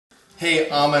Hey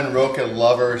Almond Rocca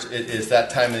lovers, it is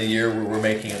that time of the year where we're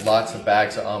making lots of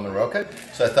bags of Almond Rocca.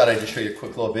 So I thought I'd just show you a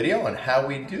quick little video on how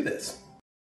we do this.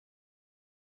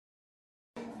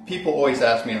 People always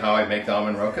ask me how I make the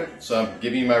Almond Rocca, so I'm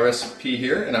giving you my recipe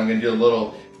here and I'm going to do a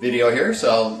little video here.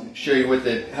 So I'll show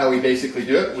you how we basically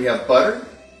do it. We have butter,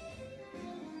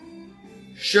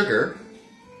 sugar,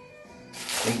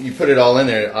 and you put it all in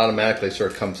there, it automatically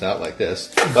sort of comes out like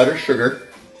this. Butter, sugar.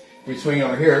 We swing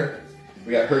over here.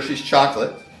 We got Hershey's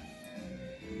chocolate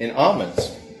and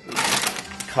almonds.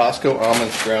 Costco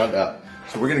almonds ground up.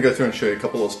 So we're going to go through and show you a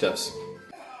couple little steps.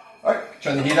 All right,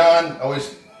 turn the heat on. I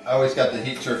always got the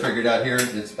heat sort of figured out here.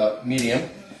 It's about medium.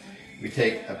 We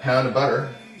take a pound of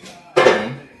butter,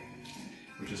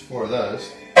 which is 4 of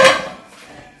those.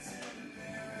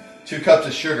 2 cups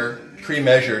of sugar,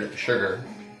 pre-measured sugar.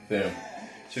 Boom.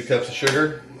 2 cups of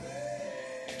sugar.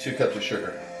 2 cups of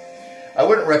sugar. I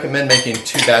wouldn't recommend making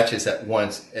 2 batches at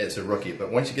once as a rookie,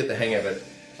 but once you get the hang of it,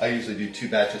 I usually do 2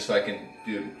 batches so I can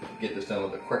get this done a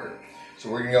little bit quicker. So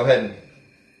we're going to go ahead and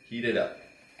heat it up.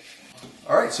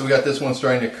 Alright, so we got this one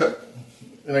starting to cook.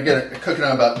 And I get it cooking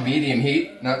on about medium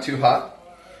heat, not too hot.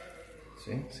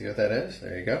 See what that is?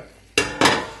 There you go.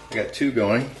 I got 2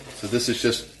 going. So this is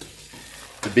just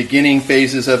the beginning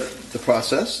phases of the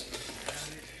process.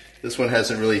 This one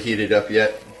hasn't really heated up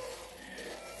yet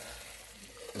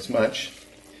as much.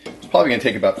 It's probably going to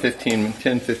take about 10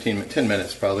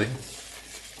 minutes probably.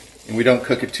 And we don't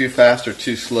cook it too fast or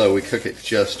too slow. We cook it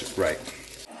just right.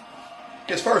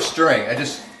 As far as stirring, I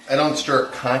don't stir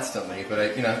it constantly, but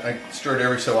I stir it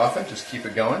every so often. Just keep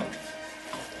it going.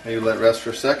 Maybe let it rest for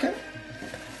a second.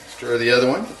 Stir the other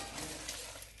one.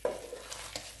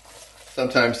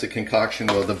 Sometimes the concoction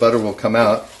the butter will come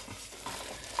out.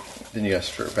 Then you got to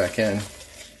stir it back in.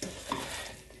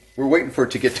 We're waiting for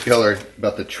it to get to color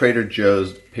about the Trader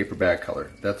Joe's paper bag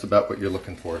color. That's about what you're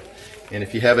looking for. And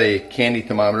if you have a candy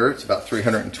thermometer, it's about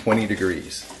 320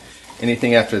 degrees.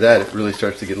 Anything after that, it really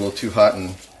starts to get a little too hot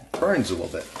and burns a little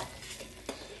bit.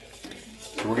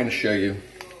 So we're going to show you.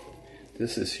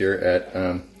 This is here at,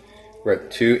 we're at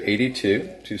 282,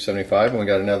 275, and we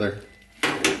got another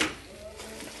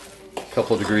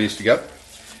couple degrees to go.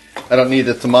 I don't need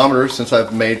the thermometer since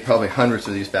I've made probably hundreds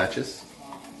of these batches.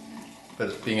 But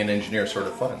it's being an engineer sort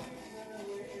of fun.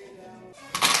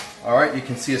 Alright, you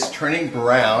can see it's turning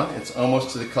brown. It's almost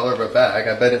to the color of a bag.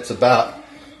 I bet it's about,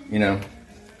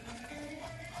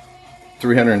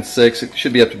 306. It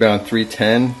should be up to around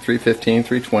 310, 315,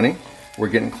 320. We're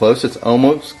getting close. It's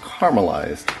almost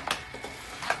caramelized.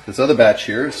 This other batch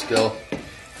here still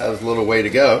has a little way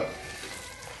to go.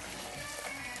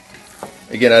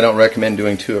 Again, I don't recommend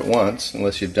doing 2 at once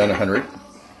unless you've done 100.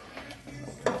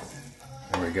 There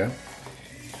we go.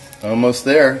 Almost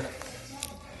there.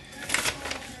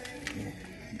 You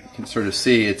can sort of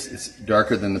see it's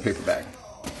darker than the paper bag.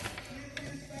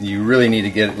 You really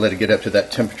need to let it get up to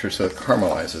that temperature so it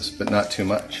caramelizes, but not too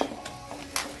much.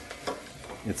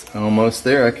 It's almost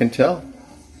there, I can tell.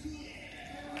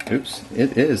 Oops,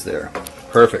 it is there.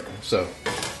 Perfect. So,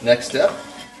 next step.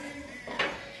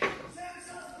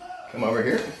 Come over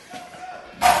here.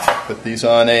 Put these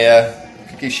on a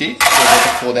cookie sheet so it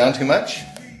doesn't cool down too much.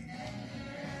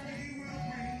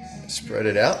 Spread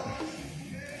it out.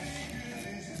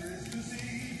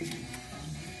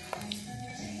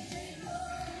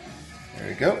 There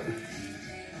you go.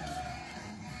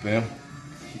 Boom.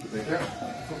 Keep it right there.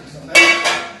 Focus on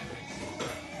that.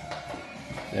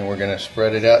 Then we're going to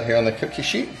spread it out here on the cookie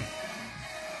sheet.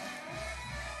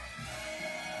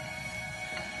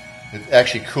 It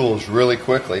actually cools really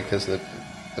quickly because the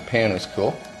pan is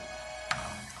cool.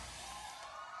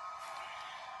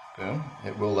 Boom.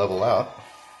 It will level out.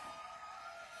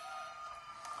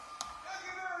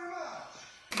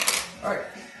 Alright,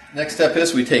 next step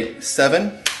is we take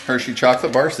 7 Hershey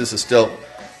chocolate bars. This is still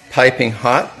piping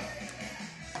hot.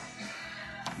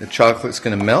 The chocolate's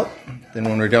going to melt. Then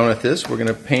when we're done with this, we're going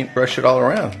to paintbrush it all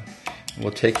around. And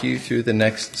we'll take you through the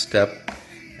next step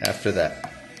after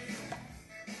that.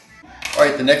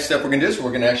 Alright, the next step we're going to do is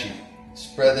we're going to actually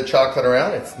spread the chocolate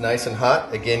around. It's nice and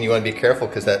hot. Again, you want to be careful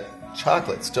because that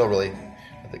chocolate's still the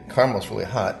caramel's really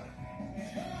hot.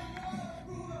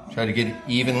 Try to get it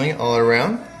evenly all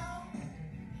around.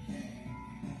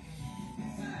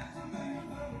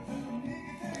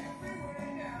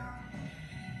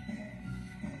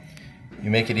 You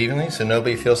make it evenly so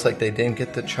nobody feels like they didn't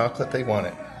get the chocolate they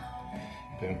wanted.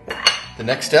 Boom. The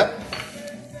next step,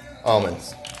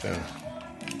 almonds. Boom.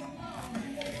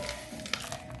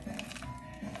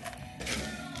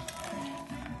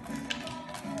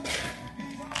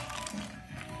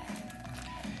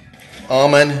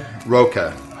 Almond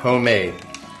Rocca, homemade.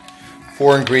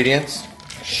 4 ingredients: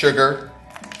 sugar,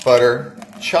 butter,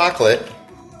 chocolate,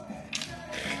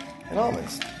 and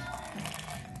almonds.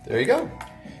 There you go.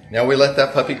 Now we let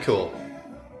that puppy cool.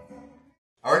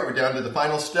 All right, we're down to the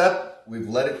final step. We've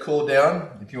let it cool down.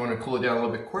 If you want to cool it down a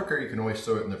little bit quicker, you can always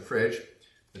throw it in the fridge.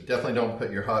 But definitely don't put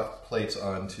your hot plates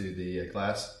onto the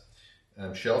glass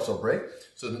shelves, they'll break.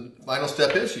 So the final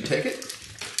step is you take it,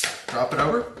 drop it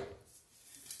over,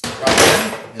 drop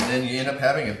it in, and then you end up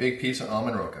having a big piece of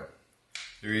Almond Rocca.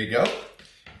 There you go.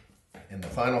 And the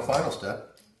final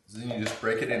step is then you just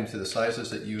break it into the sizes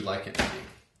that you like it to be.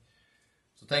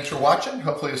 So thanks for watching.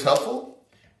 Hopefully it was helpful.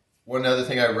 One other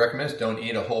thing I would recommend is don't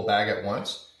eat a whole bag at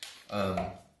once.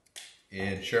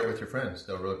 And share it with your friends.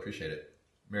 They'll really appreciate it.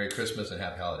 Merry Christmas and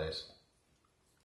Happy Holidays.